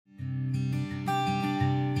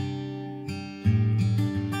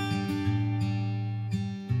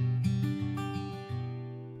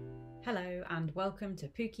welcome to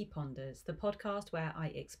Pookie Ponders, the podcast where I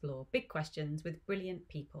explore big questions with brilliant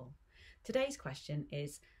people. Today's question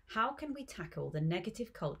is, how can we tackle the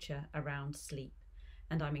negative culture around sleep?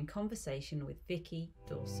 And I'm in conversation with Vicki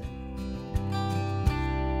Dawson.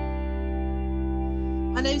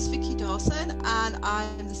 My name is Vicki Dawson and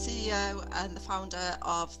I'm the CEO and the founder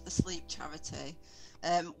of the Sleep Charity.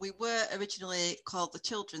 We were originally called the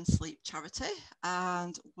Children's Sleep Charity,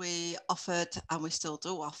 and we offered, and we still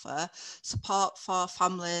do offer, support for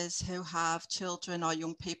families who have children or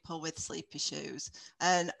young people with sleep issues.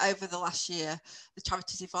 And over the last year, the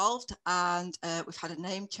charity's evolved and we've had a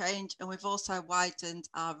name change, and we've also widened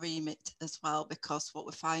our remit as well, because what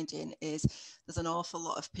we're finding is there's an awful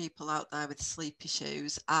lot of people out there with sleep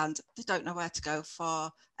issues and they don't know where to go for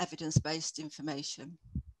evidence-based information.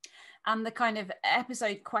 And the kind of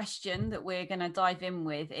episode question that we're going to dive in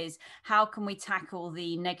with is, how can we tackle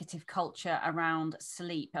the negative culture around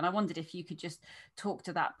sleep? And I wondered if you could just talk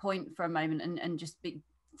to that point for a moment and just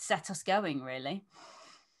set us going, really.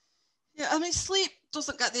 Yeah, I mean, sleep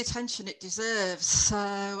doesn't get the attention it deserves. So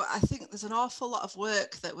I think there's an awful lot of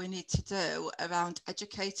work that we need to do around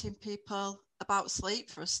educating people about sleep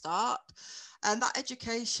for a start. And that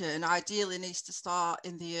education ideally needs to start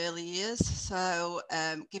in the early years. So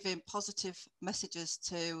giving positive messages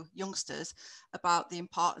to youngsters about the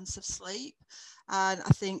importance of sleep. And I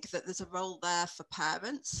think that there's a role there for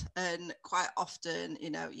parents. And quite often,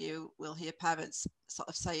 you will hear parents sort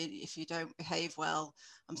of saying, if you don't behave well,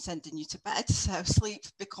 I'm sending you to bed. So sleep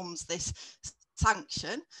becomes this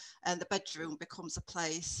sanction, and the bedroom becomes a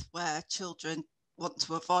place where children want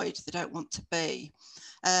to avoid, they don't want to be.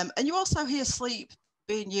 And you also hear sleep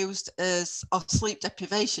being used as, or sleep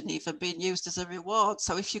deprivation even being used as a reward.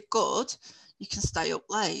 So if you're good, you can stay up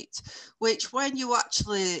late, which when you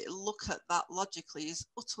actually look at that logically is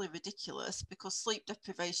utterly ridiculous, because sleep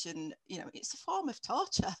deprivation, it's a form of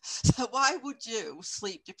torture. So why would you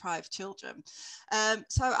sleep deprive children?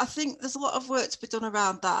 So I think there's a lot of work to be done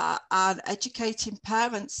around that, and educating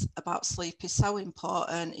parents about sleep is so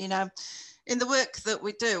important. In the work that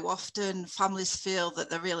we do, often families feel that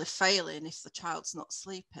they're really failing if the child's not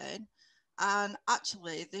sleeping. And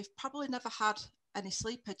actually, they've probably never had any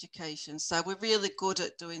sleep education. So we're really good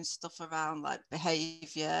at doing stuff around like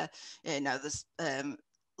behaviour. There's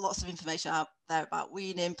lots of information out there about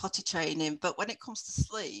weaning, potty training. But when it comes to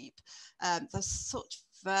sleep, there's such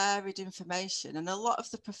varied information. And a lot of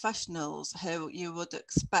the professionals who you would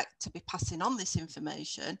expect to be passing on this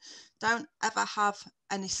information don't ever have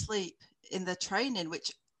any sleep in their training,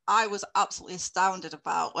 which I was absolutely astounded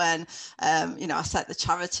about when, I set the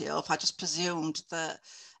charity up. I just presumed that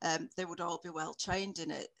they would all be well trained in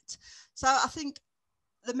it. So I think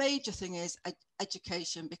the major thing is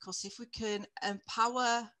education, because if we can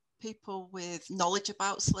empower people with knowledge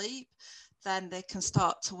about sleep, then they can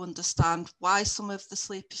start to understand why some of the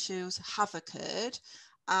sleep issues have occurred,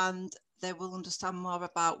 and they will understand more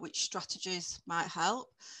about which strategies might help.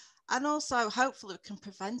 And also, hopefully, we can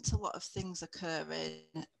prevent a lot of things occurring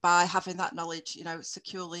by having that knowledge,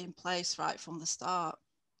 securely in place right from the start.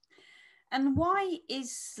 And why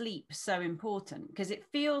is sleep so important? Because it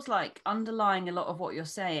feels like underlying a lot of what you're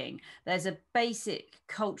saying, there's a basic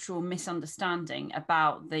cultural misunderstanding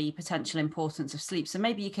about the potential importance of sleep. So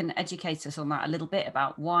maybe you can educate us on that a little bit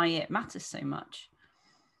about why it matters so much.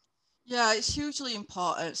 Yeah, it's hugely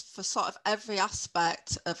important for sort of every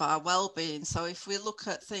aspect of our well-being. So if we look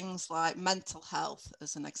at things like mental health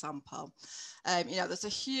as an example, there's a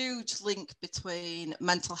huge link between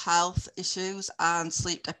mental health issues and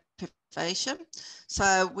sleep deprivation.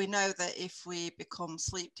 So we know that if we become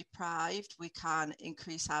sleep deprived, we can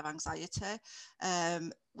increase our anxiety.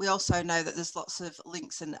 We also know that there's lots of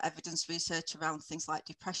links and evidence research around things like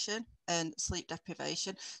depression and sleep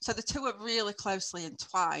deprivation. So the two are really closely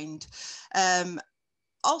entwined.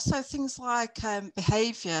 Also things like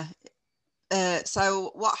behaviour.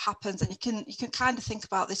 So what happens, and you can kind of think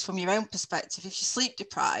about this from your own perspective. If you're sleep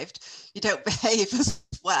deprived, you don't behave as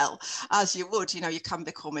well as you would. You can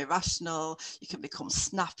become irrational, you can become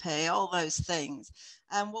snappy, all those things.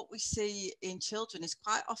 And what we see in children is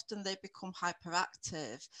quite often they become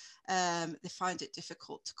hyperactive. They find it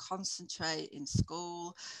difficult to concentrate in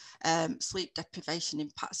school. Sleep deprivation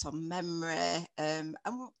impacts on memory. And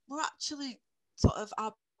we're actually sort of,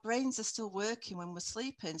 our brains are still working when we're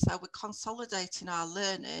sleeping. So we're consolidating our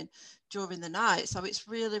learning during the night. So it's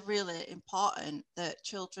really, really important that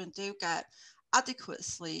children do get adequate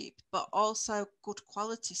sleep, but also good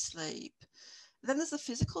quality sleep. Then there's the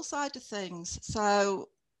physical side of things. So,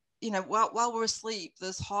 while we're asleep,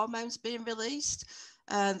 there's hormones being released.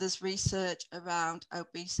 And there's research around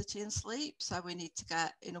obesity and sleep. So we need to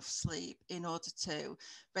get enough sleep in order to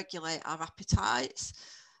regulate our appetites.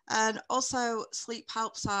 And also sleep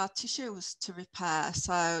helps our tissues to repair.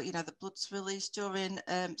 So, you know, the blood's released during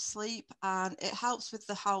sleep, and it helps with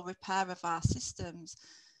the whole repair of our systems.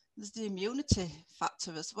 There's the immunity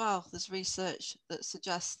factor as well. There's research that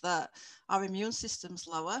suggests that our immune system's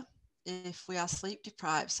lower if we are sleep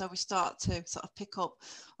deprived. So we start to sort of pick up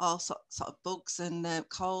all sort of bugs and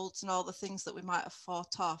colds and all the things that we might have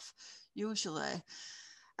fought off usually.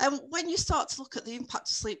 And when you start to look at the impact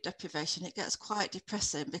of sleep deprivation, it gets quite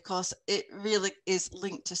depressing because it really is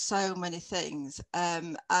linked to so many things.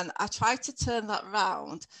 And I try to turn that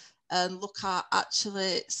around and look at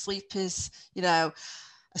actually sleep is, you know,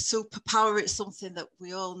 a superpower. It's something that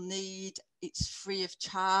we all need. It's free of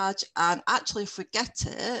charge. And actually, if we get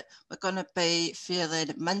it, we're going to be feeling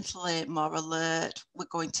mentally more alert. We're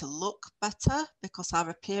going to look better because our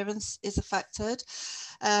appearance is affected.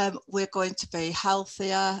 We're going to be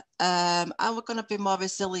healthier, and we're going to be more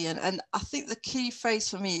resilient. And I think the key phrase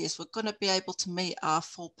for me is we're going to be able to meet our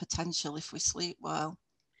full potential if we sleep well.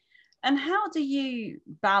 And how do you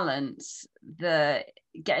balance the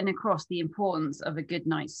getting across the importance of a good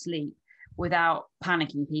night's sleep without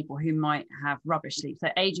panicking people who might have rubbish sleep? So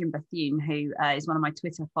Adrian Bethune, who is one of my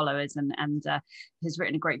Twitter followers and has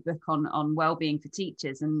written a great book on well-being for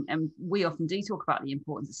teachers, and we often do talk about the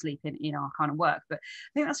importance of sleep in our kind of work, but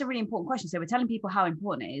I think that's a really important question. So we're telling people how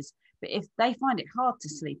important it is, but if they find it hard to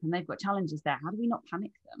sleep and they've got challenges there, how do we not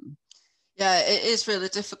panic them? Yeah, it is really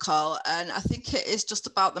difficult. And I think it is just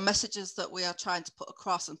about the messages that we are trying to put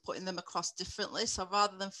across and putting them across differently. So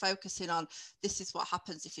rather than focusing on this is what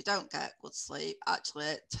happens if you don't get good sleep,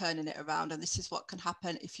 actually turning it around and this is what can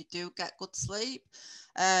happen if you do get good sleep.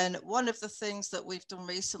 And one of the things that we've done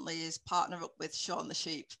recently is partner up with Sean the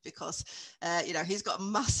Sheep because, you know, he's got a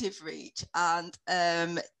massive reach, and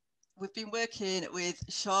we've been working with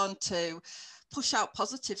Sean to push out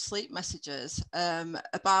positive sleep messages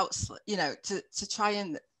about, you know, to try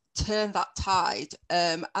and turn that tide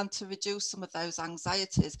and to reduce some of those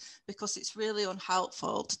anxieties, because it's really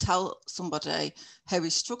unhelpful to tell somebody who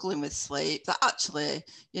is struggling with sleep that actually,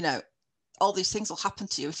 you know, all these things will happen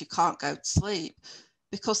to you if you can't go to sleep.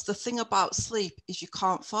 Because the thing about sleep is you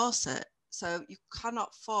can't force it. So you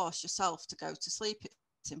cannot force yourself to go to sleep.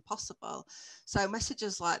 It's impossible. So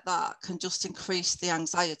messages like that can just increase the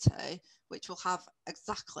anxiety, which will have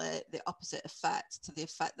exactly the opposite effect to the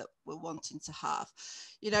effect that we're wanting to have.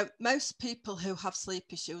 You know, most people who have sleep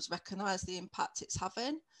issues recognize the impact it's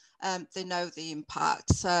having. They know the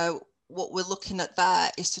impact. So what we're looking at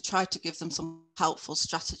there is to try to give them some helpful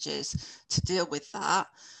strategies to deal with that.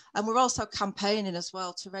 And we're also campaigning as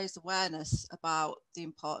well to raise awareness about the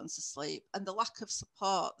importance of sleep and the lack of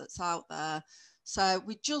support that's out there. So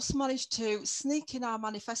we just managed to sneak in our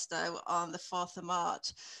manifesto on the 4th of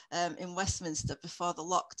March in Westminster before the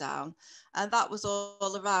lockdown. And that was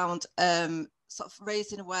all around sort of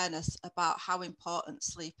raising awareness about how important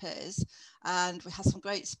sleep is. And we had some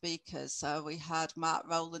great speakers. So we had Mark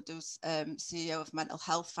Rowland, who's CEO of Mental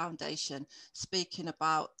Health Foundation, speaking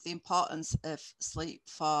about the importance of sleep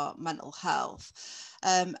for mental health.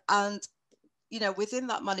 And, you know, within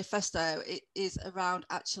that manifesto, it is around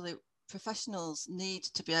actually professionals need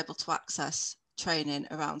to be able to access training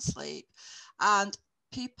around sleep, and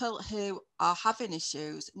people who are having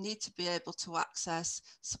issues need to be able to access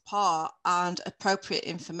support and appropriate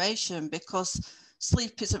information, because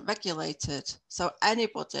sleep isn't regulated. So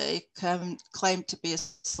anybody can claim to be a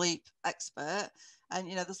sleep expert, and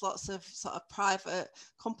you know, there's lots of sort of private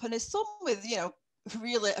companies, some with, you know,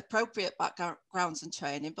 really appropriate backgrounds and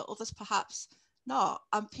training, but others perhaps not,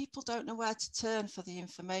 and people don't know where to turn for the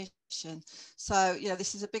information. So, you know,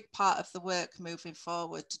 this is a big part of the work moving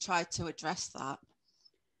forward to try to address that.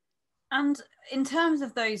 And in terms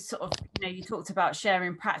of those sort of, you know, you talked about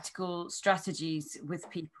sharing practical strategies with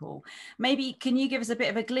people. Maybe can you give us a bit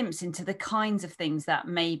of a glimpse into the kinds of things that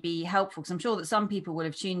may be helpful? Because I'm sure that some people will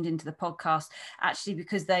have tuned into the podcast actually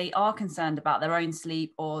because they are concerned about their own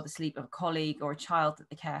sleep or the sleep of a colleague or a child that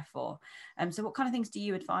they care for. So what kind of things do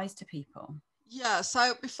you advise to people? Yeah,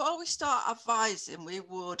 so before we start advising, we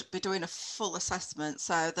would be doing a full assessment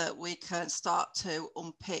so that we can start to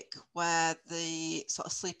unpick where the sort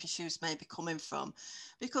of sleep issues may be coming from,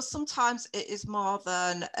 because sometimes it is more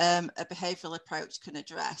than a behavioural approach can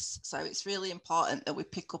address. So it's really important that we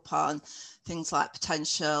pick up on things like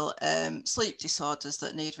potential sleep disorders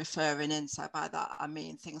that need referring in. So by that, I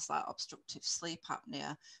mean things like obstructive sleep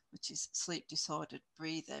apnea, which is sleep disordered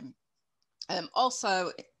breathing.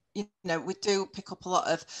 Also, you know, we do pick up a lot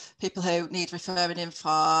of people who need referring in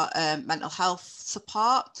for mental health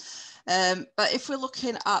support. But if we're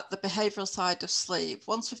looking at the behavioural side of sleep,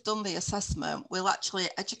 once we've done the assessment, we'll actually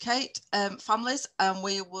educate families, and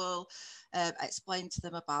we will explain to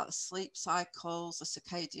them about the sleep cycles, the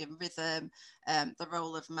circadian rhythm, the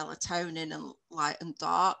role of melatonin and light and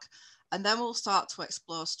dark. And then we'll start to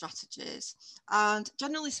explore strategies. And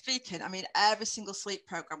generally speaking, I mean, every single sleep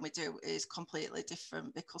program we do is completely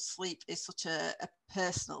different, because sleep is such a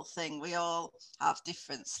personal thing. We all have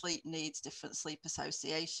different sleep needs, different sleep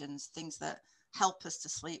associations, things that help us to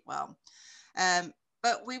sleep well.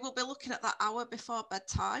 But we will be looking at that hour before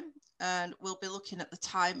bedtime, and we'll be looking at the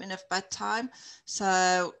timing of bedtime.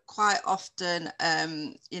 So quite often,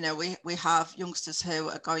 you know, we have youngsters who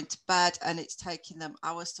are going to bed and it's taking them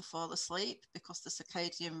hours to fall asleep because the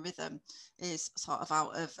circadian rhythm is sort of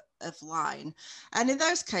out of line. And in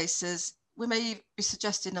those cases, we may be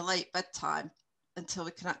suggesting a late bedtime until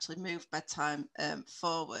we can actually move bedtime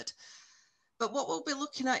forward. But what we'll be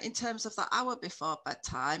looking at in terms of the hour before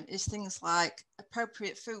bedtime is things like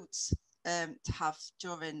appropriate foods to have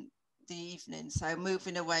during the evening. So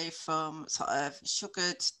moving away from sort of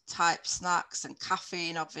sugared type snacks and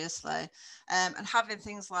caffeine, obviously, and having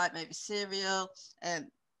things like maybe cereal,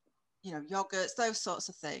 you know, yogurts, those sorts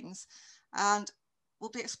of things. And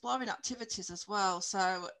we'll be exploring activities as well.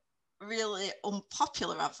 So really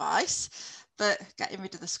unpopular advice, but getting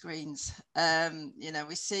rid of the screens. You know,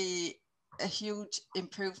 we see a huge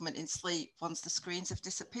improvement in sleep once the screens have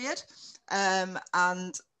disappeared.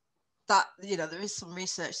 And that, you know, there is some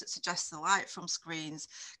research that suggests the light from screens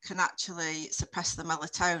can actually suppress the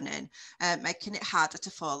melatonin, making it harder to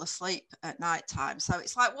fall asleep at night time. So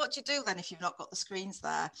it's like, what do you do then if you've not got the screens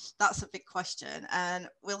there? That's a big question. And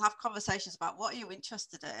we'll have conversations about, what are you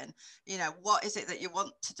interested in? You know, what is it that you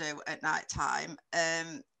want to do at night time?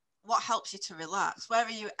 What helps you to relax? Where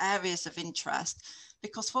are your areas of interest?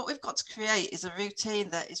 Because what we've got to create is a routine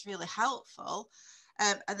that is really helpful,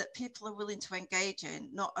 and that people are willing to engage in,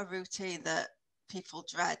 not a routine that people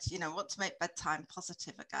dread, you know, want to make bedtime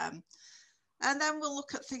positive again. And then we'll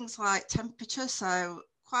look at things like temperature. So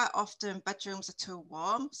quite often bedrooms are too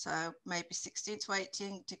warm, so maybe 16 to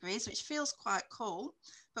 18 degrees, which feels quite cool,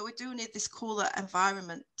 but we do need this cooler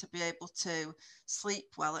environment to be able to sleep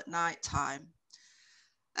well at night time.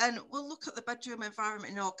 And we'll look at the bedroom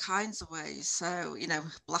environment in all kinds of ways. So, you know,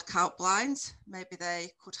 blackout blinds, maybe they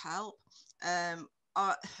could help.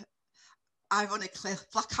 Or ironically,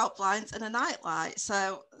 blackout blinds and a nightlight.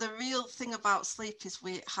 So the real thing about sleep is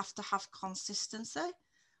we have to have consistency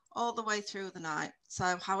all the way through the night.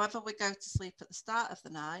 So however we go to sleep at the start of the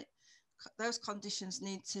night, those conditions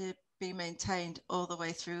need to be maintained all the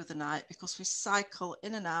way through the night, because we cycle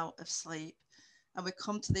in and out of sleep and we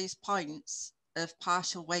come to these points of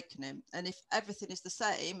partial awakening. And if everything is the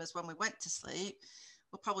same as when we went to sleep,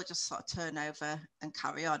 we'll probably just sort of turn over and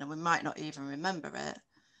carry on, and we might not even remember it.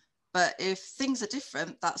 But if things are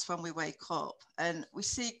different, that's when we wake up. And we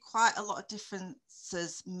see quite a lot of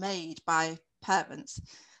differences made by parents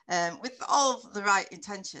with all the right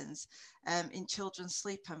intentions in children's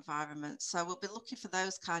sleep environments. So we'll be looking for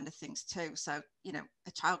those kind of things too. So, you know,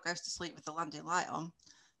 a child goes to sleep with the landing light on,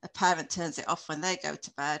 a parent turns it off when they go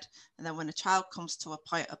to bed. And then when a child comes to a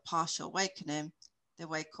point of partial awakening, they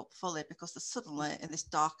wake up fully because they're suddenly in this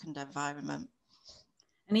darkened environment.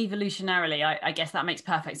 And evolutionarily, I guess that makes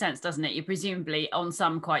perfect sense, doesn't it? You're presumably on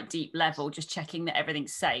some quite deep level just checking that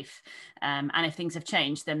everything's safe. And if things have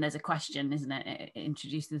changed, then there's a question, isn't it? It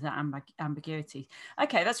introduces that ambiguity.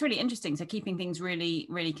 Okay, that's really interesting. So keeping things really,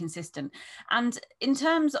 really consistent. And in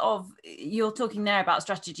terms of, you're talking there about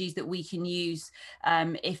strategies that we can use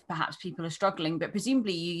if perhaps people are struggling, but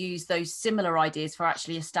presumably you use those similar ideas for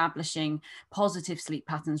actually establishing positive sleep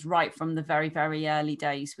patterns right from the very, very early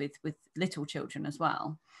days with little children as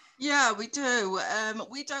well. Yeah, we do.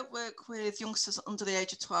 We don't work with youngsters under the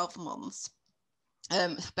age of 12 months.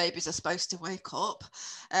 Babies are supposed to wake up.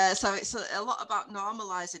 So it's a lot about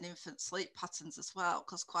normalizing infant sleep patterns as well,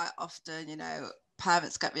 because quite often, you know,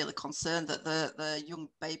 parents get really concerned that the young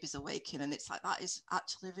babies are waking, and it's like, that is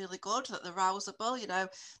actually really good, that they're rousable, you know,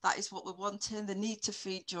 that is what we're wanting. They need to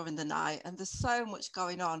feed during the night, and there's so much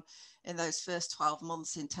going on in those first 12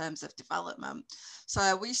 months in terms of development.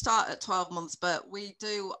 So we start at 12 months, but we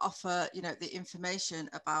do offer, you know, the information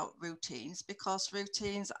about routines, because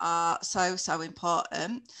routines are so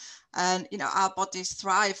important. And, you know, our bodies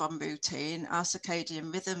thrive on routine, our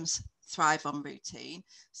circadian rhythms thrive on routine.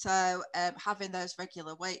 So having those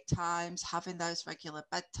regular wake times, having those regular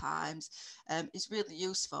bedtimes is really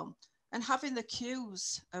useful. And having the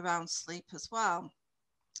cues around sleep as well.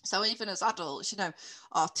 So even as adults,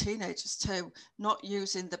 or teenagers too, not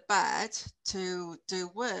using the bed to do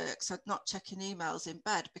work, so not checking emails in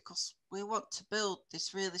bed, because we want to build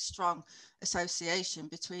this really strong association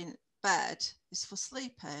between bed is for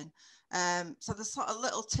sleeping. So there's sort of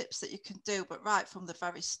little tips that you can do, but right from the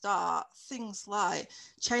very start, things like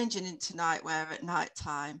changing into nightwear at night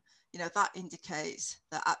time, that indicates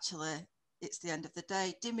that actually it's the end of the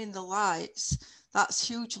day. Dimming the lights, that's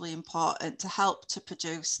hugely important to help to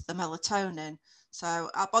produce the melatonin. So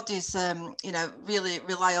our bodies, really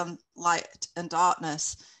rely on light and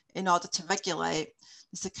darkness in order to regulate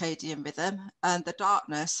the circadian rhythm. And the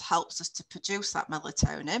darkness helps us to produce that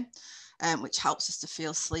melatonin, which helps us to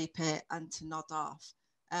feel sleepy and to nod off.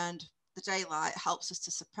 And the daylight helps us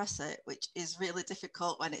to suppress it, which is really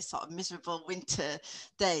difficult when it's sort of miserable winter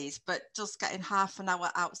days. But just getting half an hour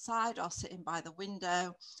outside or sitting by the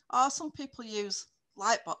window, or some people use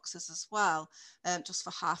light boxes as well, just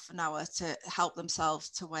for half an hour to help themselves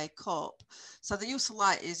to wake up. So the use of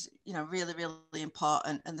light is, really, really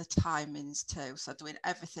important, and the timings too. So doing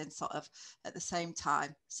everything sort of at the same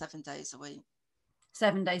time, 7 days a week.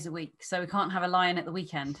 7 days a week. So we can't have a lie-in at the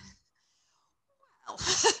weekend.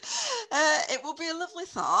 It will be a lovely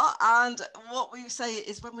thought, and what we say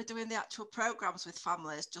is when we're doing the actual programs with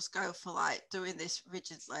families, just go for like doing this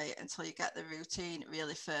rigidly until you get the routine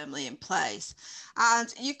really firmly in place.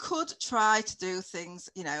 And you could try to do things,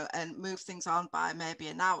 and move things on by maybe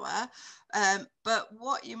an hour, but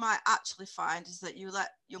what you might actually find is that you let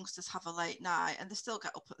youngsters have a late night and they still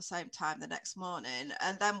get up at the same time the next morning,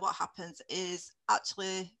 and then what happens is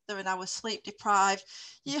actually they're an hour sleep deprived.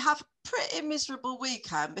 You have a pretty miserable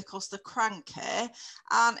weekend because they're cranky,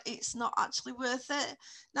 and it's not actually worth it.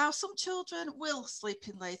 Now, some children will sleep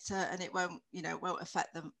in later and it won't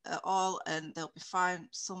affect them at all, and they'll be fine.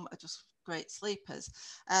 Some are just great sleepers,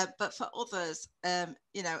 but for others,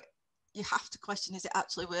 you have to question, is it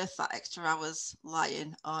actually worth that extra hours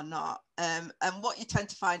lying or not? And what you tend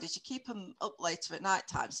to find is you keep them up later at night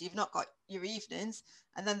time, so you've not got your evenings,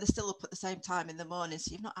 and then they're still up at the same time in the morning,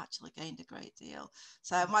 so you've not actually gained a great deal.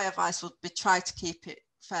 So my advice would be try to keep it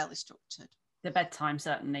fairly structured. The bedtime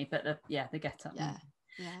certainly, but the get up. Yeah.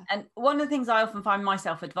 Yeah. And one of the things I often find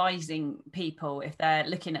myself advising people if they're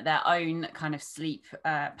looking at their own kind of sleep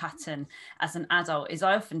pattern as an adult is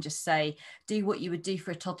I often just say, do what you would do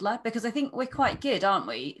for a toddler, because I think we're quite good, aren't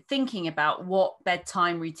we, thinking about what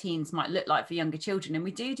bedtime routines might look like for younger children. And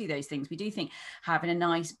we do those things. We do think having a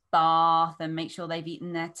nice bath and make sure they've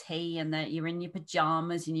eaten their tea and that you're in your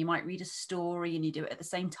pajamas and you might read a story and you do it at the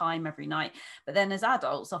same time every night. But then as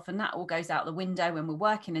adults, often that all goes out the window when we're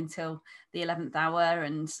working until the 11th hour,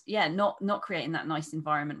 and not creating that nice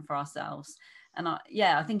environment for ourselves. And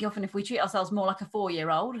I think often if we treat ourselves more like a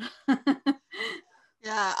 4-year-old.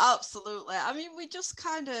 Yeah, absolutely. I mean, we just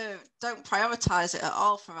kind of don't prioritize it at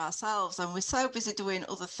all for ourselves, and we're so busy doing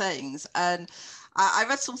other things. And I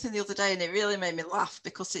read something the other day and it really made me laugh,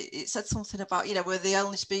 because it said something about, we're the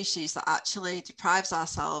only species that actually deprives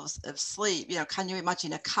ourselves of sleep. Can you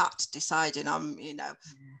imagine a cat deciding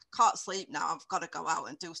can't sleep now, I've got to go out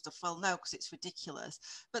and do stuff? Well, no, because it's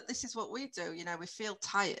ridiculous. But this is what we do. We feel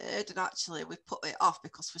tired and actually we put it off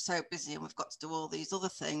because we're so busy and we've got to do all these other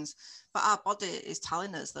things. But our body is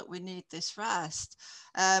telling us that we need this rest.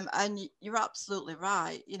 And you're absolutely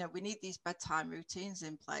right. We need these bedtime routines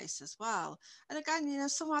in place as well. And again,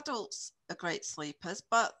 some adults are great sleepers,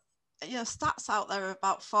 but stats out there are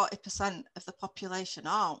about 40% of the population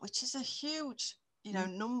aren't, which is a huge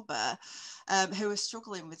number who are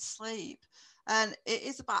struggling with sleep. And it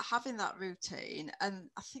is about having that routine. And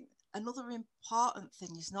I think another important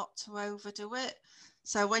thing is not to overdo it.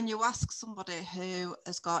 So when you ask somebody who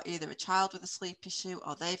has got either a child with a sleep issue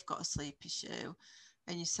or they've got a sleep issue,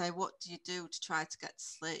 and you say, what do you do to try to get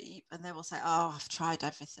sleep? And they will say, oh, I've tried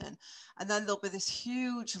everything. And then there'll be this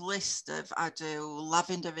huge list of, I do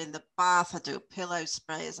lavender in the bath, I do pillow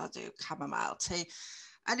sprays, I do chamomile tea.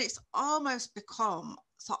 And it's almost become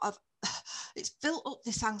sort of, it's built up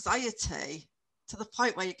this anxiety to the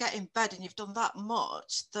point where you get in bed and you've done that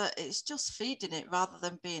much that it's just feeding it rather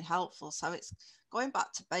than being helpful. So it's going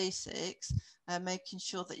back to basics and making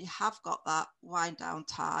sure that you have got that wind down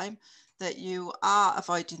time, that you are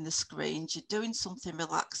avoiding the screens, you're doing something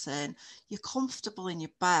relaxing, you're comfortable in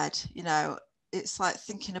your bed. It's like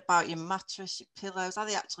thinking about your mattress, your pillows. Are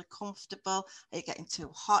they actually comfortable? Are you getting too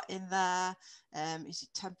hot in there? Is your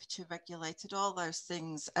temperature regulated? All those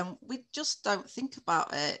things. And we just don't think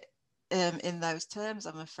about it in those terms,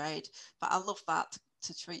 I'm afraid. But I love that,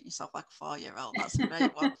 to treat yourself like a 4-year-old. That's a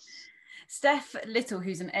great one. Steph Little,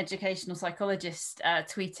 who's an educational psychologist,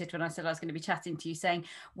 tweeted when I said I was going to be chatting to you, saying,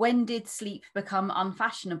 when did sleep become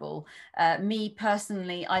unfashionable? Me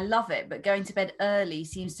personally, I love it, but going to bed early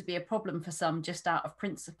seems to be a problem for some just out of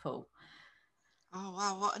principle. Oh,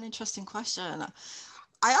 wow, what an interesting question.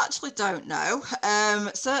 I actually don't know.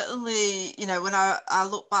 Certainly, you know, when I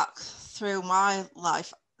look back through my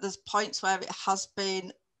life, there's points where it has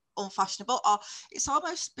been unfashionable, or it's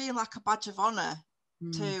almost been like a badge of honor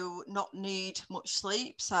to not need much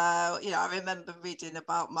sleep. So, you know, I remember reading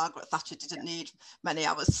about Margaret Thatcher didn't need many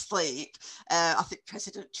hours sleep. I think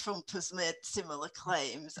President Trump has made similar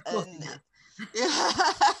claims. And yeah,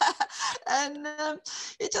 and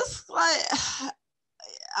it just like,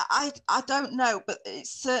 I don't know, but it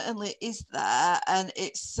certainly is there, and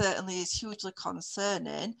it certainly is hugely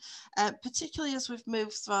concerning, particularly as we've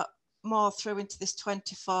moved more through into this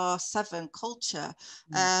 24/7 culture.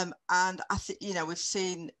 And I think, you know, we've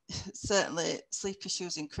seen certainly sleep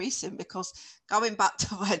issues increasing, because going back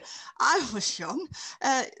to when I was young,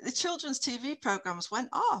 the children's TV programs went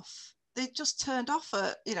off. They just turned off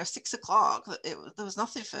at, you know, 6 o'clock. There was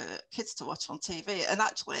nothing for kids to watch on TV. And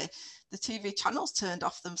actually, the TV channels turned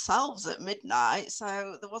off themselves at midnight.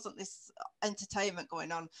 So there wasn't this entertainment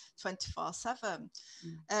going on 24/7.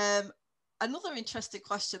 Another interesting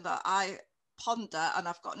question that I ponder, and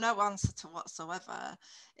I've got no answer to whatsoever,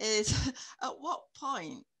 is at what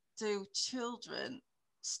point do children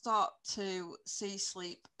start to see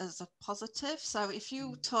sleep as a positive? So if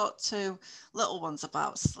you talk to little ones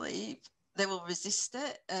about sleep, they will resist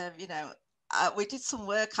it. You know, we did some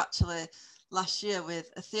work actually last year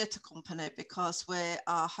with a theatre company, because we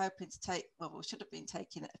are hoping to take, well, we should have been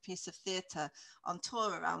taking a piece of theatre on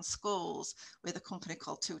tour around schools with a company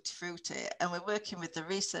called Tutti Frutti, and we're working with the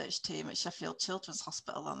research team at Sheffield Children's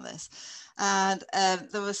Hospital on this. And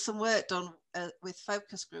there was some work done with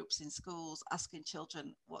focus groups in schools, asking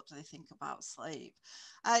children what do they think about sleep.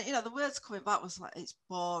 You know, the words coming back was like, it's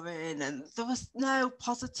boring, and there was no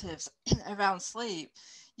positives around sleep.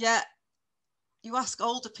 Yet you ask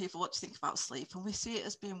older people what to think about sleep, and we see it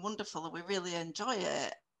as being wonderful, and we really enjoy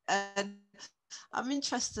it. And I'm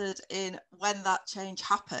interested in when that change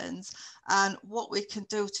happens and what we can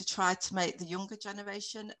do to try to make the younger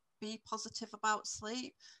generation be positive about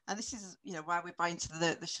sleep. And this is, you know, why we buy into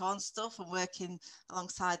the Sean stuff and working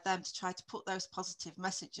alongside them to try to put those positive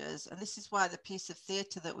messages. And this is why the piece of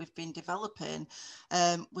theatre that we've been developing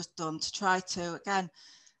was done, to try to, again,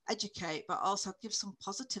 educate, but also give some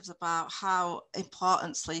positives about how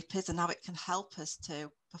important sleep is and how it can help us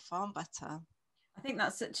to perform better. I think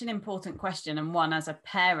that's such an important question, and one as a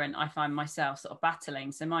parent I find myself sort of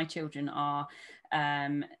battling. So my children are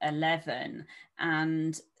 11,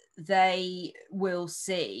 and they will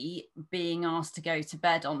see being asked to go to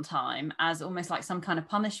bed on time as almost like some kind of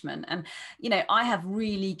punishment. And, you know, I have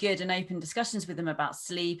really good and open discussions with them about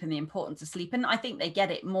sleep and the importance of sleep. And I think they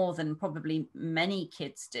get it more than probably many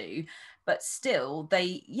kids do. But still,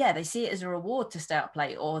 they see it as a reward to stay up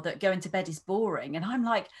late, or that going to bed is boring. And I'm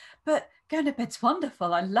like, but going to bed's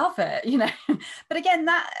wonderful. I love it, you know. But again,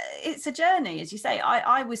 that it's a journey, as you say.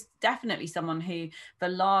 I was definitely someone who, for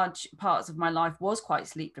large parts of my life, was quite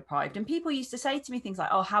sleep deprived. And people used to say to me things like,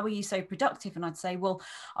 oh, how are you so productive? And I'd say, well,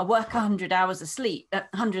 I work 100 hours of sleep,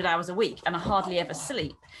 100 hours a week, and I hardly ever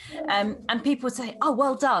sleep. And people would say, oh,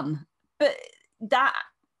 well done. But that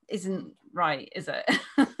isn't right, is it?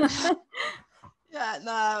 Yeah,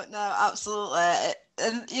 no, absolutely.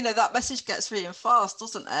 And, you know, that message gets reinforced,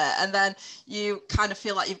 doesn't it? And then you kind of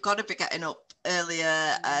feel like you've got to be getting up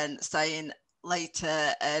earlier and staying later.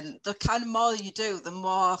 And the kind of more you do, the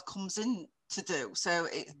more comes in to do. So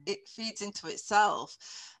it feeds into itself.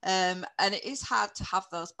 And it is hard to have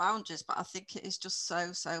those boundaries, but I think it is just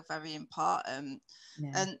so very important.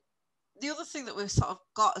 Yeah. And the other thing that we've sort of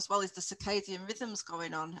got as well is the circadian rhythms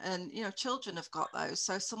going on, and, you know, children have got those.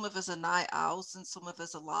 So some of us are night owls, and some of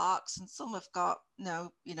us are larks, and some have got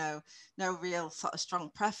no real sort of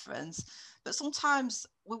strong preference. But sometimes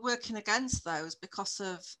we're working against those because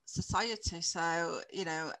of society. So, you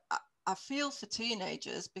know, I feel for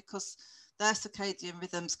teenagers, because their circadian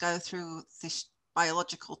rhythms go through this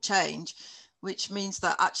biological change, which means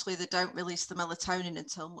that actually they don't release the melatonin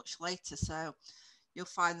until much later. So you'll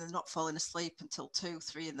find they're not falling asleep until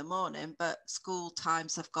 2-3 in the morning, but school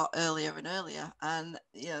times have got earlier and earlier, and,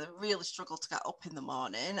 you know, they really struggle to get up in the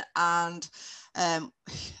morning, and they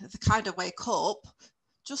kind of wake up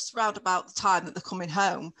just around about the time that they're coming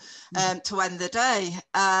home to end the day.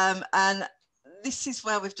 And this is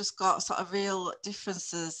where we've just got sort of real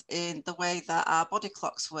differences in the way that our body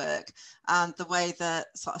clocks work and the way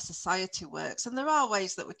that sort of society works. And there are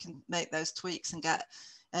ways that we can make those tweaks and get,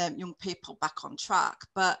 young people back on track.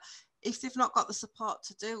 But if they've not got the support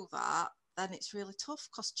to do that, then it's really tough,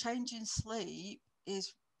 because changing sleep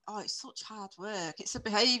is, it's such hard work. It's a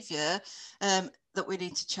behaviour that we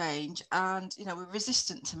need to change, and we're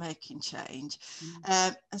resistant to making change,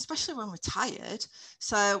 especially when we're tired.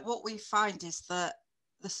 So what we find is that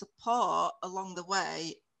the support along the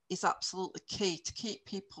way is absolutely key to keep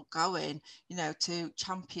people going, to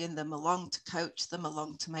champion them along, to coach them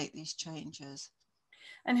along, to make these changes.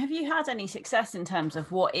 And have you had any success in terms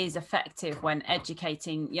of what is effective when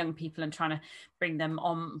educating young people and trying to bring them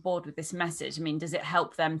on board with this message? I mean, does it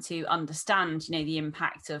help them to understand, the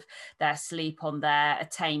impact of their sleep on their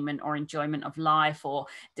attainment or enjoyment of life? Or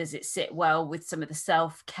does it sit well with some of the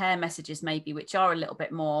self-care messages maybe, which are a little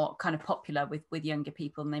bit more kind of popular with younger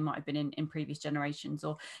people than they might have been in previous generations?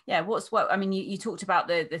 Or you talked about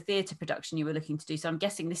the theatre production you were looking to do. So I'm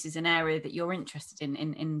guessing this is an area that you're interested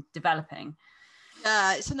in developing.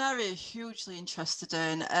 Yeah, it's an area hugely interested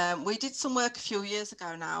in. We did some work a few years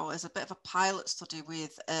ago now as a bit of a pilot study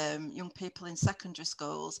with young people in secondary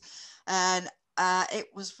schools, and it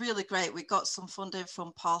was really great. We got some funding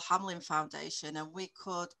from Paul Hamlin Foundation, and we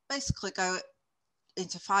could basically go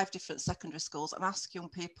into 5 different secondary schools and ask young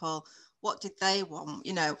people what did they want,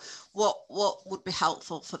 what would be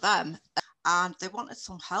helpful for them. And they wanted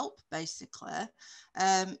some help, basically.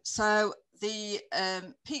 So the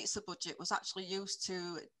pizza budget was actually used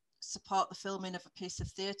to support the filming of a piece of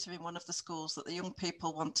theatre in one of the schools that the young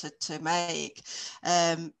people wanted to make,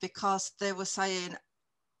 because they were saying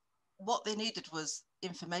what they needed was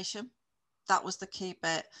information. That was the key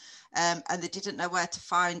bit, and they didn't know where to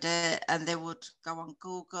find it, and they would go on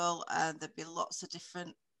Google, and there'd be lots of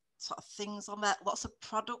different sort of things on there, lots of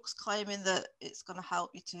products claiming that it's going to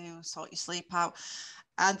help you to sort your sleep out,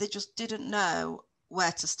 and they just didn't know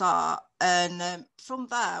where to start. And from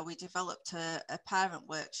there we developed a parent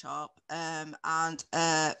workshop and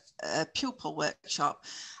a pupil workshop,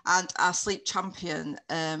 and our sleep champion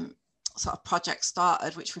sort of project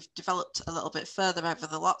started, which we've developed a little bit further over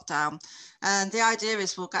the lockdown. And the idea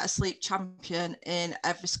is we'll get a sleep champion in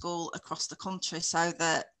every school across the country, so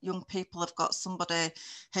that young people have got somebody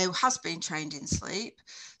who has been trained in sleep,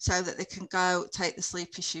 so that they can go take the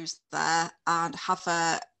sleep issues there and have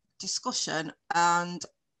a discussion, and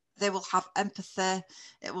they will have empathy.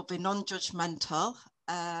 It will be non-judgmental,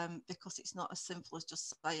 because it's not as simple as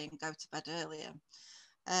just saying go to bed earlier.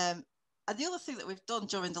 And the other thing that we've done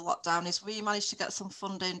during the lockdown is we managed to get some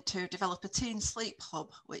funding to develop a teen sleep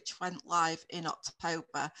hub, which went live in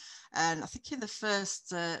October. And I think in the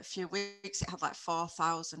first few weeks, it had like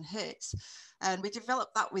 4,000 hits. And we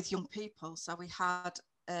developed that with young people. So we had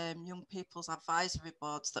young people's advisory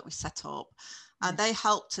boards that we set up, and they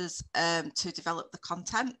helped us to develop the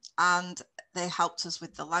content, and they helped us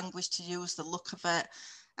with the language to use, the look of it.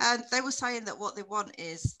 And they were saying that what they want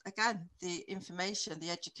is, again, the information, the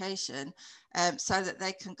education, so that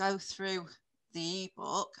they can go through the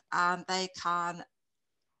ebook and they can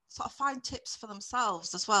sort of find tips for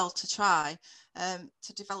themselves as well to try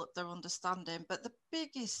to develop their understanding. But the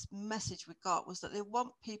biggest message we got was that they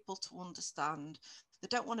want people to understand. They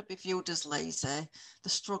don't want to be viewed as lazy, they're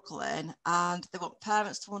struggling, and they want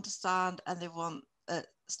parents to understand, and they want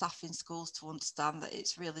staff in schools to understand that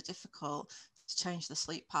it's really difficult to change the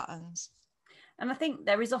sleep patterns. And I think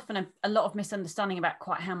there is often a lot of misunderstanding about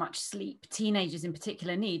quite how much sleep teenagers in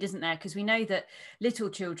particular need, isn't there? Because we know that little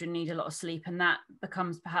children need a lot of sleep, and that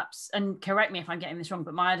becomes perhaps, and correct me if I'm getting this wrong,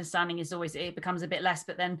 but my understanding is always it becomes a bit less.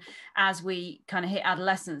 But then as we kind of hit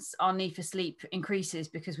adolescence, our need for sleep increases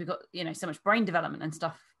because we've got, so much brain development and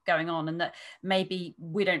stuff going on, and that maybe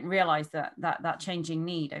we don't realize that changing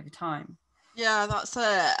need over time. Yeah, that's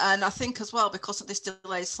it. And I think as well, because of this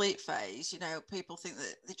delayed sleep phase, people think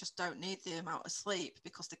that they just don't need the amount of sleep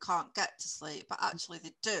because they can't get to sleep, but actually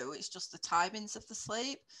they do. It's just the timings of the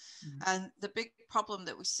sleep. And the big problem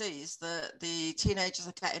that we see is that the teenagers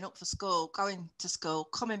are getting up for school, going to school,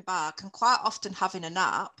 coming back, and quite often having a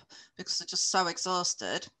nap because they're just so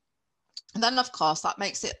exhausted. And then, of course, that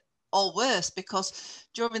makes it all worse because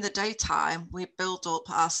during the daytime we build up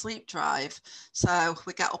our sleep drive. So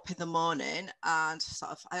we get up in the morning and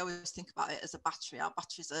sort of, I always think about it as a battery. Our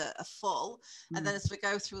batteries are full, and then as we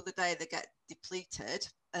go through the day they get depleted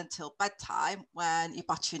until bedtime when your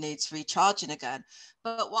battery needs recharging again.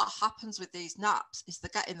 But what happens with these naps is they're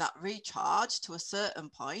getting that recharge to a certain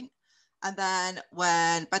point, and then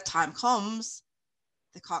when bedtime comes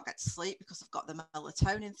they can't get to sleep because they've got the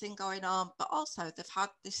melatonin thing going on, but also they've had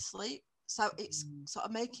this sleep. So it's sort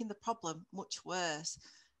of making the problem much worse.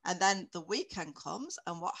 And then the weekend comes,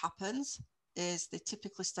 and what happens is they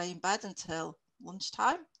typically stay in bed until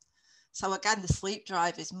lunchtime. So again, the sleep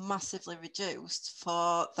drive is massively reduced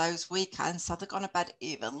for those weekends. So they're going to bed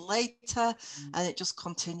even later, and it just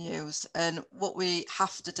continues. And what we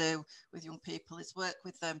have to do with young people is work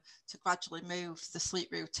with them to gradually move the sleep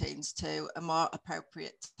routines to a more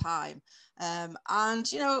appropriate time.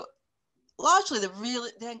 And, you know, largely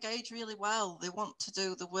they engage really well. They want to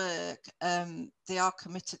do the work. They are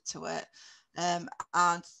committed to it. And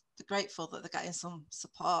they're grateful that they're getting some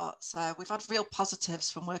support. So we've had real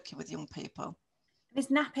positives from working with young people.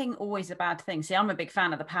 Is napping always a bad thing? See, I'm a big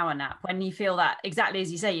fan of the power nap. When you feel that, exactly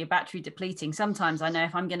as you say, your battery depleting. Sometimes I know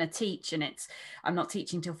if I'm going to teach and I'm not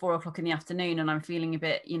teaching till 4 o'clock in the afternoon and I'm feeling a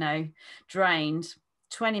bit, you know, drained,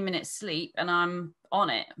 20 minutes sleep and I'm on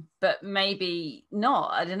it. But maybe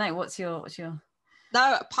not. I don't know. What's your...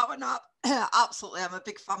 No, power nap. Absolutely, I'm a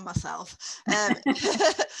big fan myself.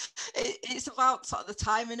 It's about sort of the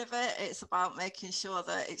timing of it. It's about making sure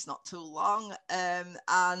that it's not too long,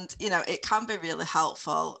 and you know, it can be really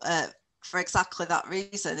helpful for exactly that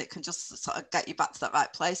reason. It can just sort of get you back to that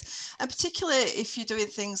right place, and particularly if you're doing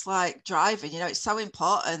things like driving. You know, it's so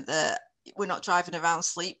important that we're not driving around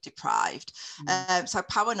sleep deprived. So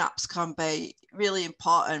power naps can be really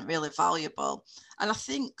important, really valuable. And I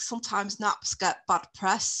think sometimes naps get bad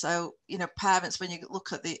press. So, you know, parents, when you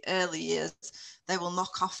look at the early years, they will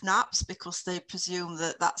knock off naps because they presume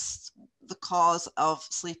that that's the cause of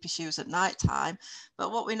sleep issues at night time.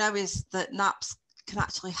 But what we know is that naps can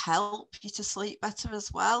actually help you to sleep better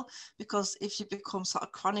as well, because if you become sort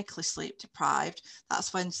of chronically sleep deprived,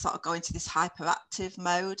 that's when you sort of go into this hyperactive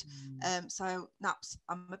mode. So naps,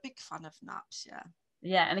 I'm a big fan of naps.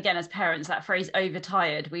 Yeah, and again, as parents, that phrase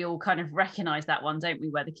overtired, we all kind of recognize that one, don't we,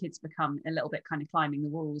 where the kids become a little bit kind of climbing the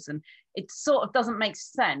walls, and it sort of doesn't make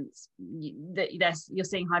sense that you're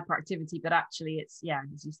seeing hyperactivity, but actually it's, yeah,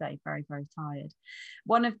 as you say, very, very tired.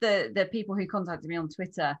 One of the people who contacted me on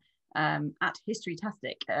Twitter, at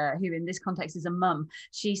Historytastic, who in this context is a mum,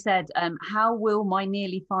 she said, how will my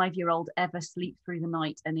nearly 5-year-old ever sleep through the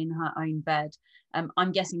night and in her own bed?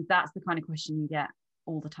 I'm guessing that's the kind of question you get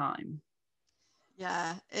all the time.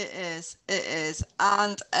 Yeah, it is.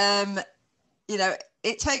 And you know,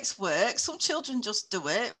 it takes work. Some children just do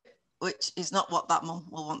it, which is not what that mum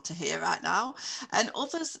will want to hear right now, and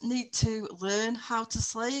others need to learn how to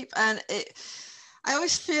sleep. And I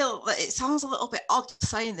always feel that it sounds a little bit odd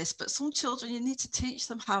saying this, but some children, you need to teach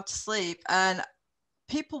them how to sleep. And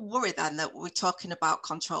people worry then that we're talking about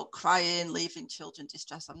controlled crying, leaving children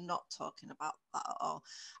distressed. I'm not talking about that at all.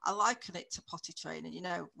 I liken it to potty training. You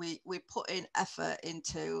know, we put in effort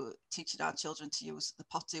into teaching our children to use the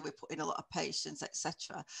potty. We put in a lot of patience,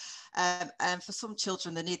 etc. And for some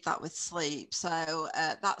children, they need that with sleep. So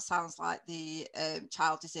that sounds like the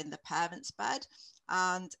child is in the parent's bed.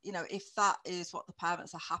 And, you know, if that is what the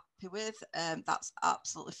parents are happy with, that's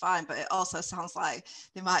absolutely fine. But it also sounds like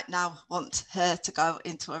they might now want her to go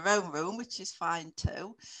into her own room, which is fine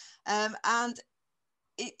too. And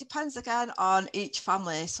it depends again on each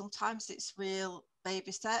family. Sometimes it's real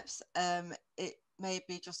baby steps. It may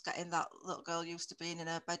be just getting that little girl used to being in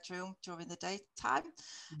her bedroom during the daytime,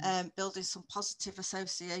 building some positive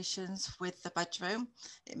associations with the bedroom.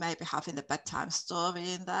 It may be having the bedtime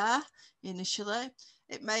story in there initially.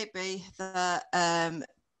 It may be that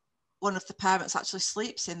one of the parents actually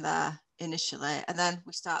sleeps in there initially, and then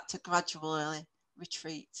we start to gradually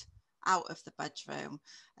retreat out of the bedroom.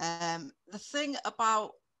 The thing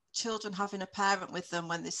about children having a parent with them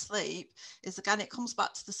when they sleep is, again, it comes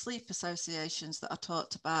back to the sleep associations that I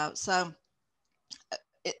talked about. So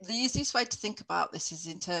the easiest way to think about this is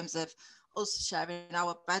in terms of us sharing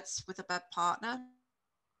our beds with a bed partner.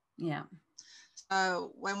 Yeah.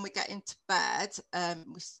 So when we get into bed,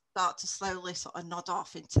 we start to slowly sort of nod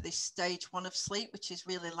off into this stage 1 of sleep, which is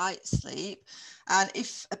really light sleep. And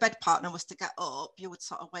if a bed partner was to get up, you would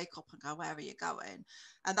sort of wake up and go, where are you going?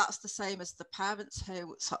 And that's the same as the parents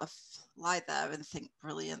who sort of lie there and think,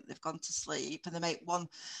 brilliant, they've gone to sleep. And they make one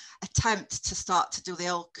attempt to start to do the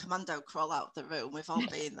old commando crawl out of the room. We've all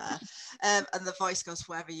been there. And the voice goes,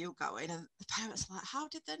 where are you going? And the parents are like, how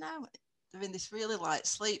did they know? They're in this really light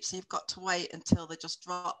sleep, so you've got to wait until they just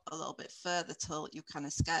drop a little bit further till you can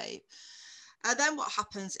escape. And then what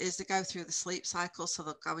happens is they go through the sleep cycle, so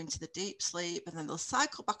they'll go into the deep sleep and then they'll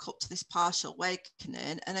cycle back up to this partial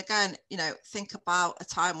awakening. And again, you know, think about a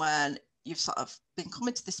time when you've sort of been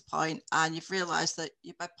coming to this point and you've realised that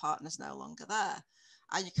your bed partner's no longer there.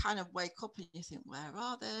 And you kind of wake up and you think, where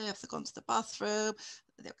are they? Have they gone to the bathroom?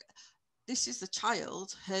 This is the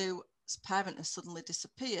child who parent has suddenly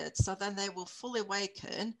disappeared. So then they will fully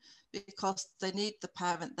awaken because they need the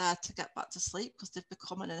parent there to get back to sleep because they've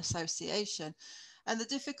become an association. And the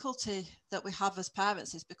difficulty that we have as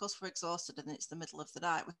parents is because we're exhausted and it's the middle of the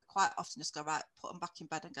night, we quite often just go, right, put them back in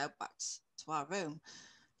bed and go back to our room.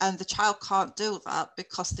 And the child can't do that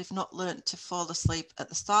because they've not learned to fall asleep at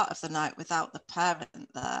the start of the night without the parent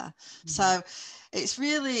there. So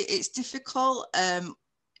it's difficult.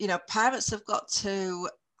 Parents have got to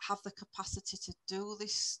have the capacity to do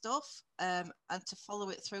this stuff and to follow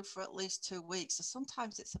it through for at least 2 weeks. So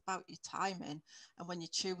sometimes it's about your timing and when you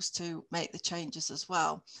choose to make the changes as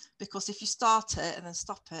well. Because if you start it and then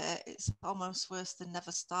stop it, it's almost worse than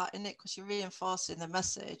never starting it, because you're reinforcing the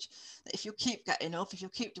message that if you keep getting up, if you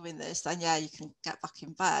keep doing this, then yeah, you can get back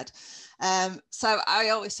in bed. So I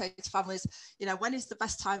always say to families, when is the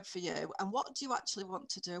best time for you? And what do you actually want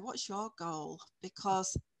to do? What's your goal?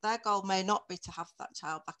 Because their goal may not be to have that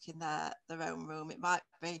child back in their own room. It might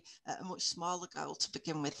be a much smaller goal to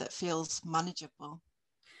begin with that feels manageable.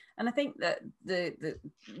 And I think that the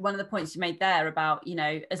one of the points you made there about,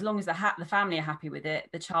 as long as the family are happy with it,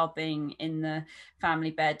 the child being in the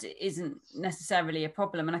family bed isn't necessarily a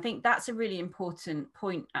problem. And I think that's a really important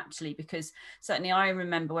point, actually, because certainly I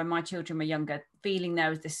remember when my children were younger, feeling there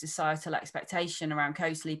was this societal expectation around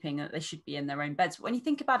co-sleeping, that they should be in their own beds. But when you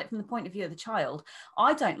think about it from the point of view of the child,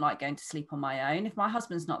 I don't like going to sleep on my own. If my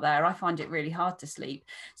husband's not there, I find it really hard to sleep.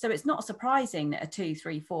 So it's not surprising that a 2,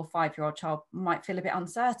 3, 4, 5-year-old child might feel a bit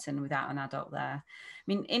uncertain without an adult there. I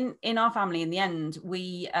mean, in our family, in the end,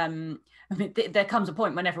 there comes a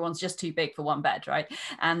point when everyone's just too big for one bed, right?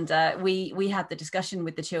 And we had the discussion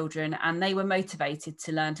with the children, and they were motivated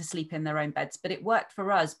to learn to sleep in their own beds. But it worked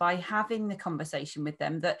for us by having the conversation with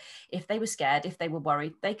them that if they were scared, if they were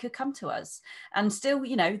worried, they could come to us. And still,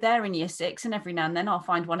 they're in year 6, and every now and then I'll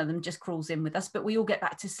find one of them just crawls in with us, but we all get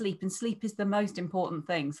back to sleep, and sleep is the most important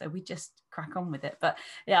thing. So we just crack on with it. But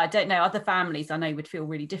yeah, I don't know, other families I know would feel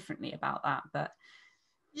really differently about that. But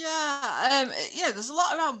there's a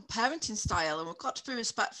lot around parenting style, and we've got to be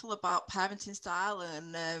respectful about parenting style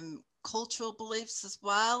and cultural beliefs as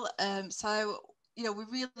well. So we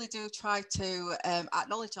really do try to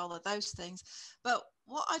acknowledge all of those things. But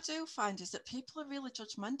what I do find is that people are really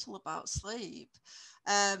judgmental about sleep.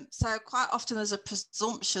 So quite often there's a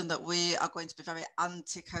presumption that we are going to be very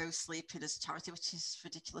anti-co-sleeping as a charity, which is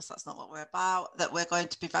ridiculous. That's not what we're about. That we're going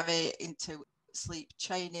to be very into sleep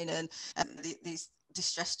training and these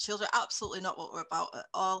distressed children. Absolutely not what we're about at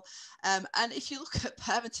all. And if you look at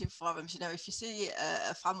parenting forums, if you see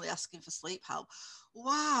a family asking for sleep help,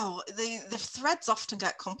 wow, the threads often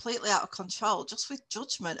get completely out of control just with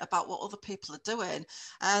judgment about what other people are doing.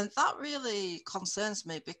 And that really concerns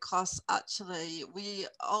me, because actually we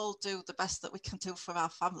all do the best that we can do for our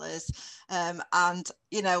families. And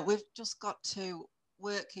we've just got to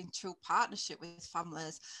work in true partnership with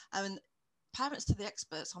families. And parents to the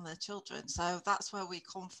experts on their children. So that's where we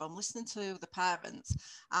come from, listening to the parents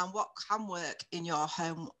and what can work in your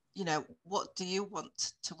home. What do you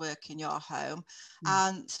want to work in your home?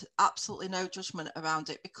 And absolutely no judgment around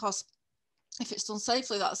it, because if it's done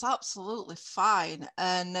safely, that's absolutely fine.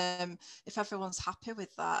 And if everyone's happy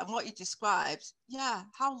with that, and what you described, yeah,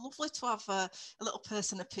 how lovely to have a little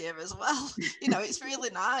person appear as well. It's really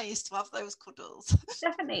nice to have those cuddles.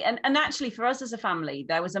 Definitely. And actually, for us as a family,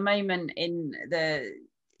 there was a moment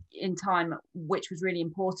in time which was really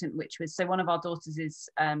important, which was, so one of our daughters is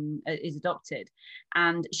adopted,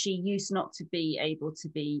 and she used not to be able to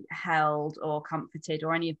be held or comforted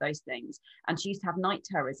or any of those things, and she used to have night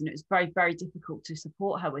terrors, and it was very, very difficult to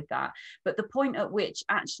support her with that. But the point at which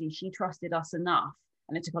actually she trusted us enough,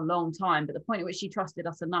 and it took a long time, but the point at which she trusted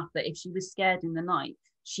us enough that if she was scared in the night,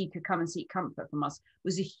 she could come and seek comfort from us,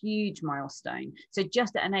 was a huge milestone. So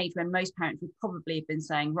just at an age when most parents would probably have been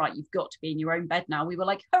saying, right, you've got to be in your own bed now, we were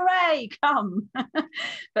like, hooray, come.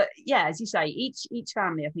 But yeah, as you say, each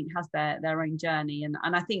family I think has their own journey, and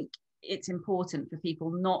I think it's important for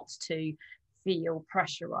people not to feel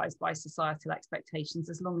pressurized by societal expectations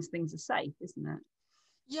as long as things are safe, isn't it?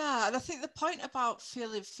 Yeah, and I think the point about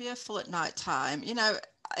feeling fearful at night time,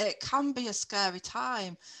 it can be a scary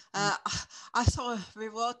time. I saw a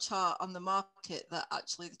reward chart on the market that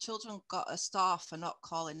actually the children got a star for not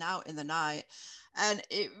calling out in the night. And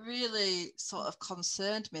it really sort of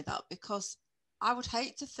concerned me, that, because I would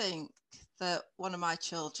hate to think that one of my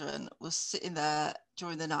children was sitting there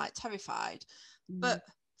during the night terrified, but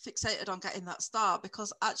fixated on getting that star,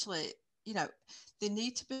 because actually, they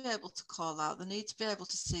need to be able to call out. They need to be able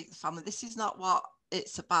to seek the family. This is not what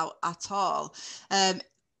it's about at all.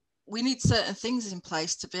 we need certain things in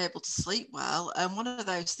place to be able to sleep well. And one of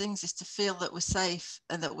those things is to feel that we're safe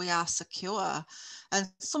and that we are secure. And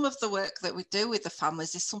some of the work that we do with the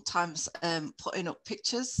families is sometimes putting up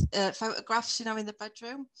pictures, photographs, in the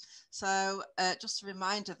bedroom. So just a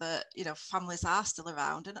reminder that, families are still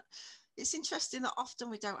around. And it's interesting that often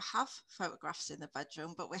we don't have photographs in the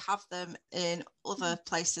bedroom, but we have them in other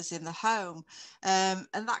places in the home. And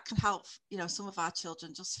that can help, some of our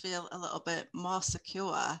children just feel a little bit more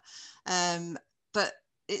secure. But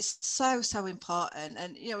it's so, so important.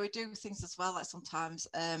 And, we do things as well, like sometimes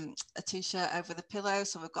a t-shirt over the pillow.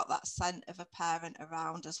 So we've got that scent of a parent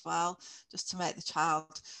around as well, just to make the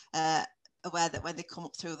child aware that when they come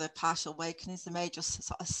up through the partial awakenings, they may just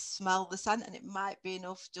sort of smell the scent, and it might be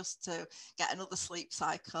enough just to get another sleep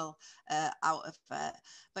cycle out of it.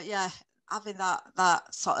 But yeah, having that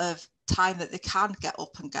sort of time that they can get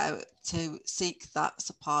up and go to seek that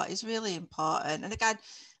support is really important. And again,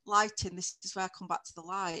 lighting, this is where I come back to the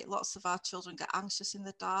light. Lots of our children get anxious in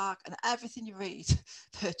the dark, and everything you read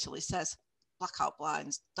virtually says blackout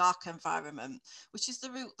blinds, dark environment, which is the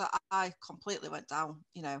route that I completely went down,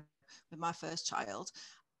 with my first child.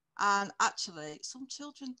 And actually, some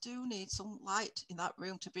children do need some light in that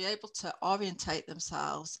room to be able to orientate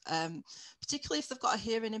themselves, particularly if they've got a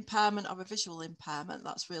hearing impairment or a visual impairment.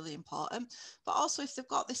 That's really important. But also, if they've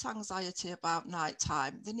got this anxiety about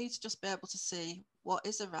nighttime, they need to just be able to see what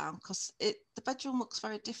is around, because the bedroom looks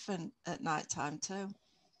very different at nighttime too.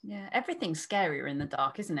 Yeah, everything's scarier in the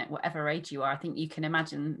dark, isn't it? Whatever age you are, I think you can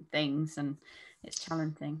imagine things, and it's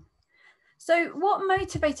challenging. So what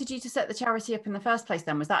motivated you to set the charity up in the first place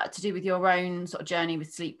then? Was that to do with your own sort of journey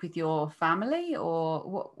with sleep with your family, or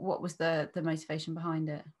what was the motivation behind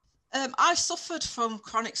it? I suffered from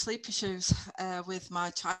chronic sleep issues with my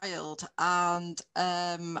child, and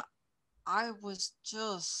I was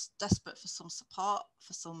just desperate for some support,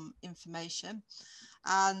 for some information.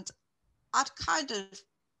 And I'd kind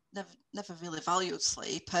of never really valued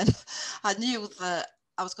sleep, and I knew that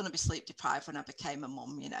I was going to be sleep deprived when I became a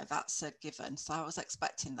mum. That's a given. So I was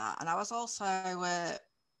expecting that, and I was also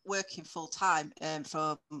working full time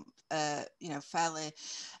from fairly.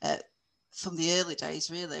 From the early days,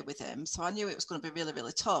 really, with him. So I knew it was going to be really,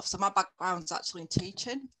 really tough. So my background's actually in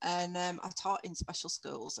teaching, and I taught in special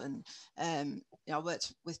schools, and I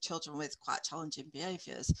worked with children with quite challenging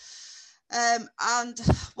behaviours. And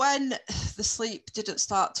when the sleep didn't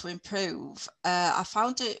start to improve, I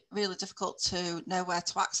found it really difficult to know where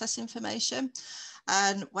to access information.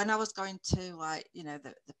 And when I was going to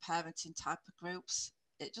the parenting type of groups,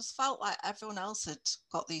 it just felt like everyone else had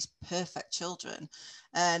got these perfect children.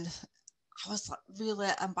 And I was really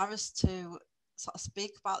embarrassed to sort of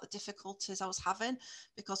speak about the difficulties I was having,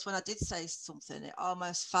 because when I did say something, it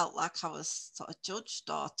almost felt like I was sort of judged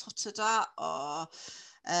or tutted at, or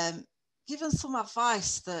given some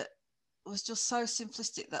advice that was just so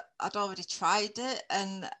simplistic that I'd already tried it,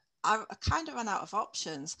 and I kind of ran out of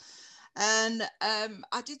options. And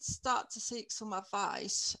I did start to seek some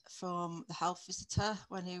advice from the health visitor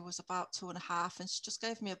when he was about 2.5, and she just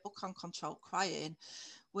gave me a book on controlled crying,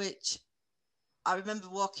 which I remember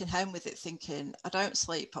walking home with it thinking, I don't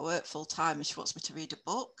sleep, I work full time, and she wants me to read a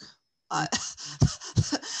book.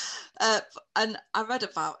 And I read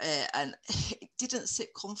about it, and it didn't sit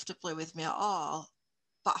comfortably with me at all.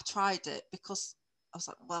 But I tried it because I was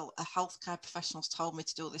like, well, a healthcare professional's told me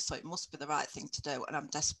to do this, so it must be the right thing to do, and I'm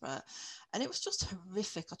desperate. And it was just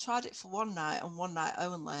horrific. I tried it for one night and one night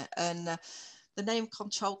only, and the name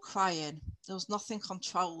controlled crying, there was nothing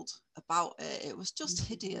controlled about it. It was just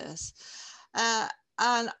hideous.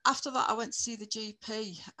 And after that, I went to see the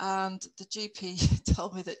GP, and the GP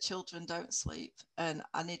told me that children don't sleep, and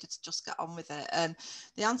I needed to just get on with it. And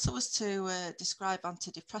the answer was to describe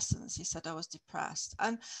antidepressants. He said I was depressed,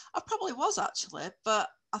 and I probably was actually, but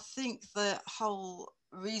I think the whole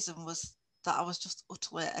reason was that I was just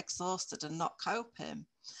utterly exhausted and not coping.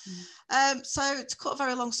 So to cut a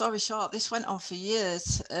very long story short, this went on for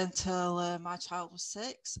years until my child was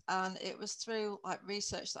 6, and it was through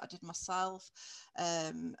research that I did myself,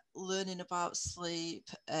 learning about sleep,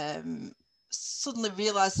 suddenly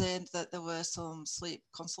realizing that there were some sleep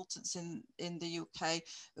consultants in the UK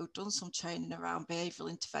who'd done some training around behavioural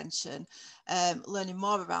intervention, learning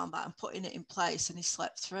more around that and putting it in place, and he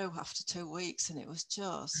slept through after 2 weeks, and it was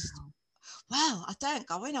just... Wow. Well, I daren't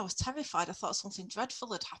go in. I was terrified. I thought something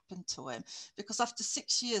dreadful had happened to him, because after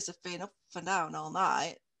 6 years of being up and down all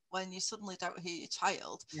night, when you suddenly don't hear your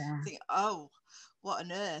child, you think, oh, what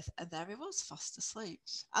on earth? And there he was, fast asleep.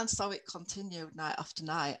 And so it continued night after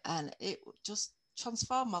night, and it just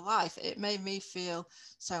transformed my life. It made me feel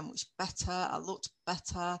so much better. I looked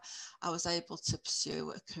better. I was able to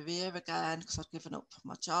pursue a career again because I'd given up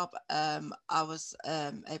my job. I was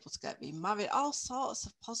able to get remarried. All sorts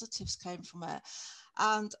of positives came from it.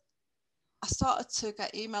 And I started to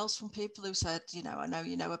get emails from people who said, you know, I know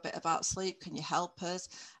you know a bit about sleep. Can you help us?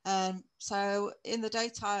 So in the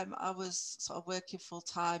daytime, I was sort of working full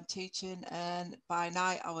time teaching, and by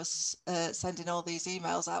night, I was sending all these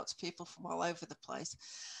emails out to people from all over the place.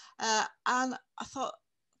 And I thought,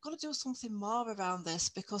 I've got to do something more around this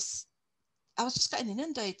because I was just getting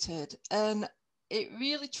inundated. And it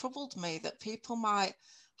really troubled me that people might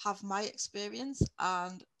have my experience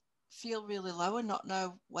and feel really low and not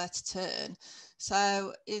know where to turn.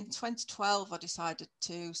 So in 2012, I decided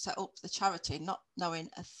to set up the charity, not knowing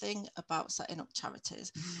a thing about setting up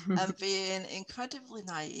charities and being incredibly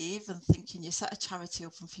naive and thinking you set a charity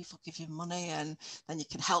up and people give you money and then you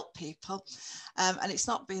can help people. And it's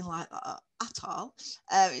not been like that at all.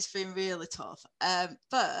 It's been really tough.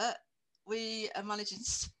 But we are managing to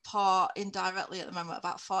support indirectly at the moment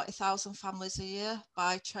about 40,000 families a year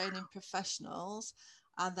by training professionals,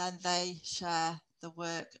 and then they share the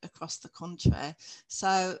work across the country.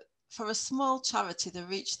 So for a small charity, the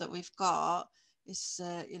reach that we've got is,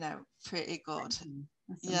 you know, pretty good.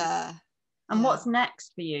 Yeah. And what's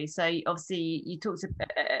next for you? So obviously you talked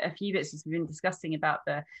a few bits as we've been discussing about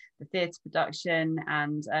the theatre production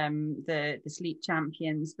and the sleep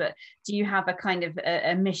champions, but do you have a kind of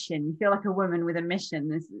a mission? You feel like a woman with a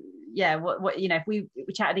mission. What you know, if we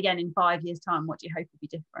chatted again in 5 years' time, what do you hope would be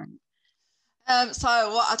different?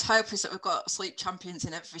 So what I'd hope is that we've got sleep champions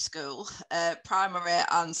in every school, primary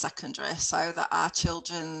and secondary, so that our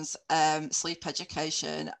children's sleep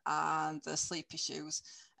education and the sleep issues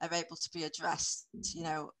are able to be addressed, you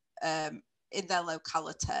know, in their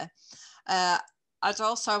locality. I'd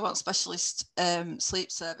also want specialist sleep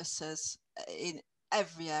services in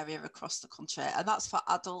every area across the country, and that's for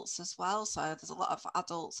adults as well. So there's a lot of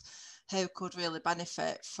adults who could really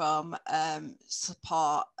benefit from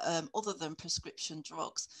support other than prescription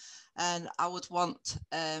drugs. And I would want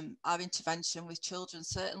our intervention with children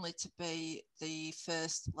certainly to be the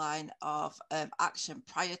first line of action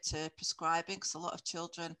prior to prescribing, because a lot of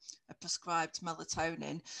children are prescribed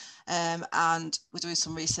melatonin. And we're doing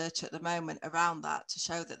some research at the moment around that to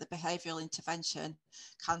show that the behavioural intervention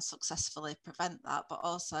can successfully prevent that, but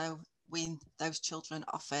also wean those children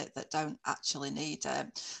off it that don't actually need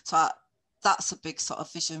it. So that's a big sort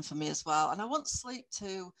of vision for me as well. And I want sleep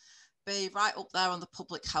to be right up there on the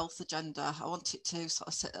public health agenda. I want it to sort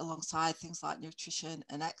of sit alongside things like nutrition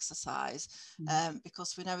and exercise,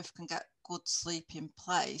 because we know if we can get good sleep in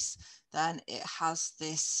place, then it has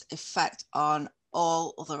this effect on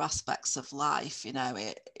all other aspects of life. You know,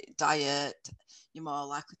 diet, you're more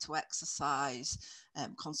likely to exercise,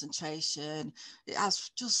 concentration. It has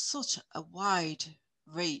just such a wide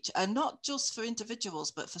reach, and not just for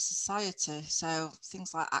individuals but for society. So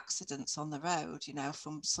things like accidents on the road, you know,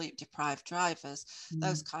 from sleep deprived drivers,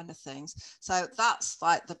 those kind of things. So that's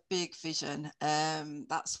like the big vision.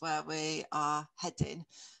 That's where we are heading.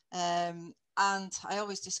 And I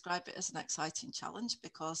always describe it as an exciting challenge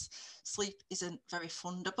because sleep isn't very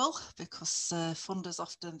fundable, because funders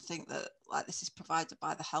often think that like this is provided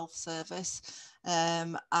by the health service,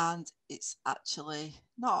 and it's actually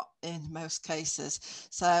not in most cases.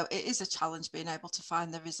 So it is a challenge being able to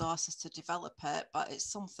find the resources to develop it, but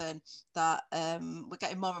it's something that we're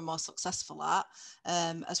getting more and more successful at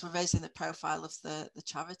as we're raising the profile of the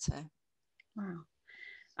charity. Wow.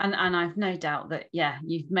 And I've no doubt that,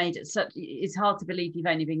 you've made it such, it's hard to believe you've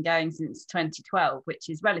only been going since 2012, which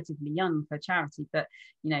is relatively young for charity, but,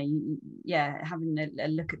 you know, having a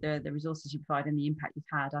look at the resources you provide and the impact you've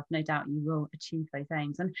had, I've no doubt you will achieve those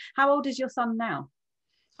aims. And how old is your son now?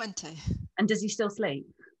 20. And does he still sleep?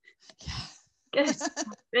 Yeah. Good.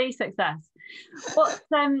 Big success.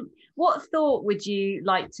 What thought would you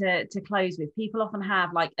like to close with? People often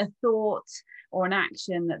have like a thought or an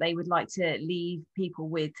action that they would like to leave people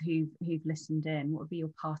with who've listened in. What would be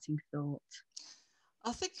your parting thought?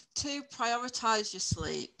 I think to prioritise your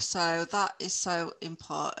sleep. So that is so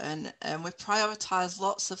important. And we prioritise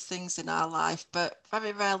lots of things in our life, but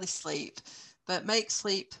very rarely sleep. But make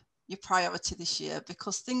sleep your priority this year,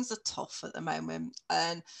 because things are tough at the moment.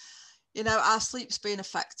 And you know, our sleep's been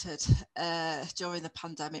affected during the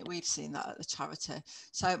pandemic. We've seen that at the charity.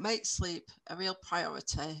 So make sleep a real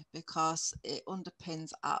priority because it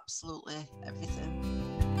underpins absolutely everything.